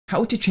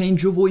how to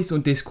change your voice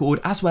on Discord,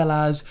 as well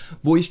as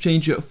voice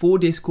changer for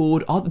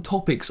Discord are the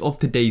topics of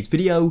today's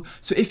video.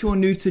 So if you're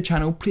new to the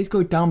channel, please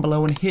go down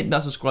below and hit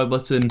that subscribe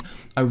button.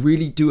 I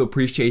really do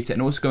appreciate it,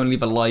 and also go and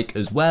leave a like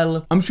as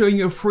well. I'm showing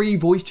you a free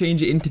voice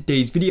changer in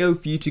today's video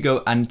for you to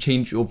go and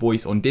change your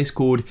voice on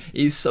Discord.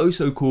 It is so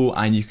cool,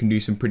 and you can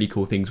do some pretty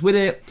cool things with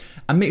it.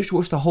 And make sure to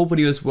watch the whole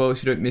video as well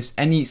so you don't miss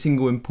any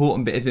single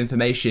important bit of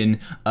information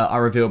I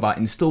reveal about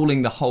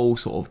installing the whole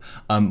sort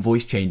of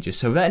voice changer.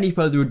 So without any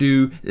further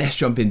ado, let's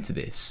jump into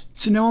this.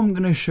 So now I'm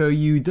going to show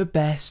you the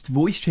best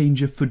voice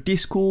changer for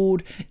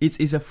Discord. It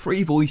is a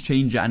free voice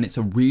changer and it's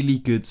a really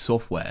good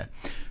software.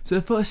 So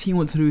the first thing you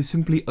want to do is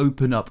simply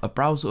open up a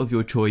browser of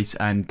your choice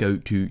and go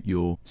to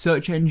your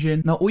search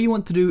engine. Now all you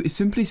want to do is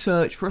simply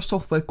search for a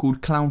software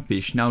called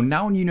Clownfish.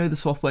 Now you know the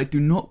software, do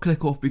not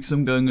click off because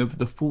I'm going over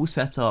the full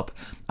setup,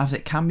 as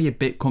it can be a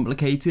bit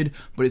complicated,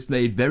 but it's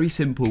made very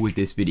simple with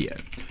this video.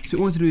 So what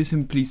you want to do is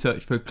simply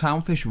search for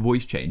Clownfish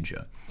voice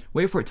changer.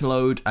 Wait for it to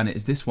load, and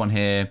it's this one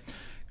here.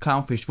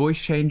 Clownfish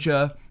voice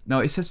changer. Now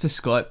it says for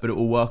Skype, but it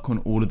will work on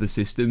all of the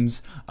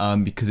systems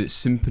because it's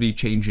simply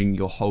changing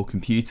your whole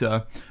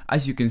computer.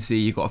 As you can see,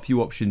 you've got a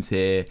few options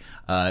here: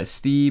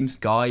 Steam,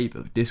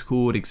 Skype,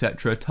 Discord,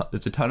 etc.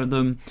 There's a ton of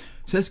them.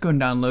 So let's go and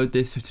download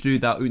this. So to do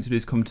that, what we need to do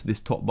is come to this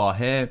top bar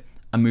here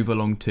and move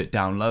along to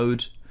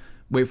download.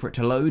 Wait for it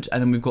to load,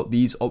 and then we've got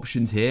these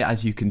options here,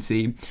 as you can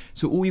see.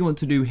 So all you want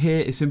to do here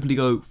is simply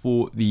go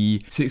for the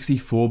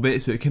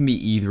 64-bit, so it can be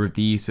either of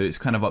these, so it's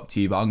kind of up to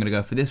you, but I'm going to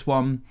go for this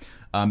one.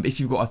 If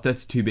you've got a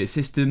 32-bit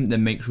system,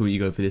 then make sure you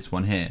go for this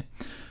one here.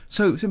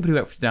 So simply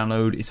wait for it to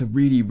download. It's a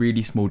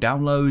really small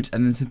download,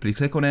 and then simply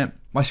click on it.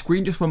 My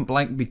screen just went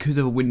blank because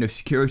of a Windows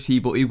security,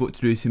 but all you've got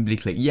to do is simply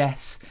click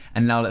yes,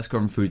 and now let's go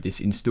on through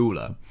this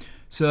installer.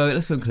 So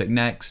let's go and click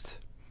next.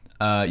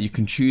 You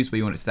can choose where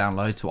you want it to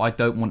download, so I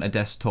don't want a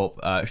desktop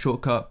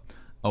shortcut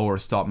or a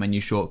start menu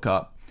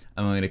shortcut.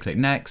 And I'm going to click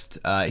next.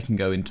 It can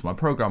go into my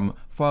program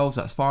files,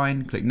 that's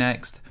fine, click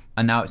next,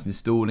 and now it's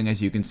installing.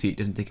 As you can see, it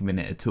doesn't take a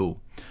minute at all.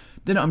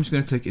 Then I'm just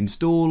going to click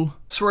install.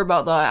 Sorry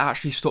about that, I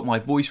actually stopped my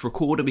voice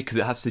recorder because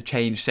it has to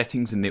change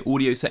settings in the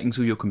audio settings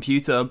of your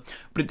computer,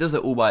 but it does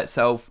it all by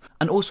itself.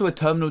 And also a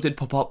terminal did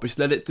pop up, which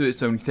let it do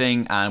its own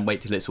thing and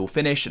wait till it's all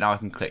finished, and now I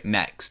can click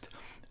next.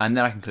 And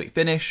then I can click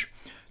finish.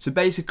 So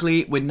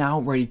basically, we're now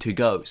ready to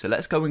go. So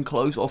let's go and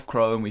close off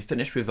Chrome. We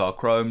finished with our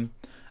Chrome,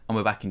 and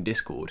we're back in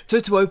Discord. So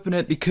to open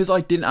it, because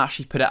I didn't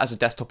actually put it as a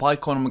desktop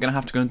icon, I'm going to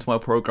have to go into my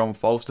program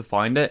files to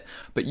find it.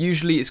 But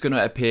usually it's going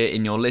to appear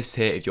in your list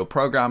here of your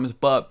programs,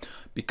 but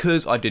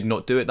because I did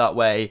not do it that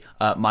way,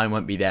 mine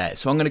won't be there.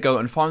 So I'm going to go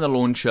and find the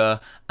launcher,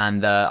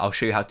 and I'll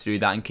show you how to do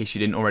that in case you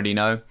didn't already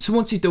know. So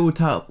once you double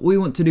tap, all you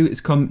want to do is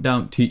come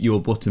down to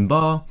your bottom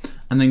bar,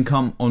 and then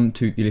come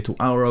onto the little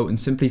arrow and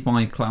simply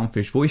find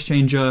Clownfish voice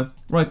changer.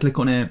 Right click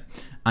on it,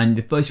 and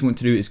the first thing you want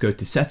to do is go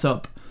to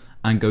setup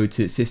and go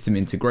to system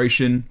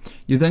integration.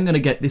 You're then going to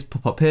get this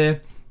pop up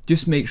here.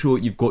 Just make sure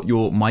you've got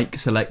your mic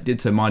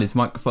selected. So mine is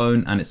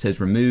microphone, and it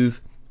says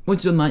remove.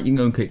 Once you've done that, you can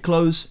go and click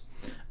close.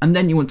 And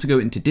then you want to go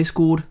into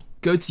Discord,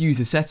 go to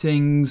user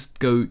settings,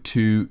 go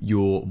to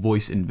your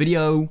voice and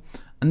video,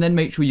 and then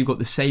make sure you've got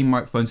the same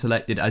microphone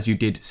selected as you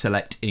did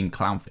select in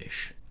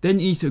Clownfish. Then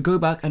you need to go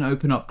back and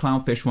open up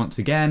Clownfish once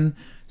again.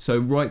 So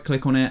right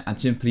click on it and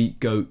simply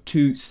go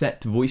to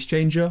set voice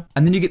changer.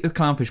 And then you get the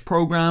Clownfish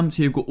program.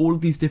 So you've got all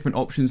of these different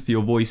options for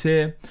your voice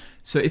here.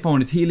 So if I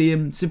wanted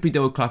helium, simply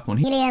double clap on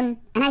helium.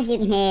 And as you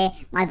can hear,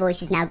 my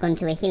voice has now gone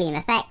to a helium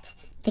effect.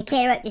 To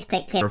clear it, just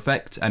click clear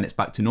effect, and it's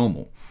back to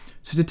normal.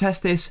 So to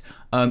test this,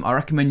 I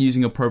recommend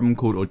using a program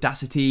called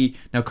Audacity.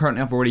 Now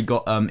currently I've already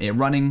got it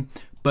running,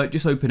 but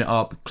just open it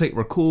up, click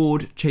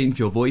record, change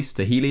your voice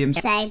to helium.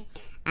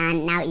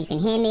 And now you can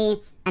hear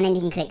me, and then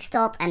you can click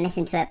stop and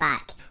listen to it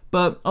back.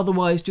 But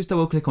otherwise, just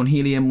double click on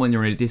helium when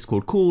you're in a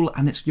Discord call,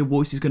 and your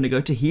voice is going to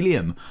go to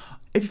helium.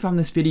 If you found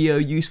this video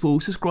useful,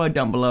 subscribe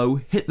down below,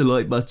 hit the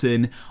like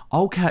button.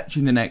 I'll catch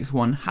you in the next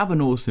one. Have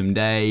an awesome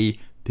day.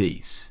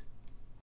 Peace.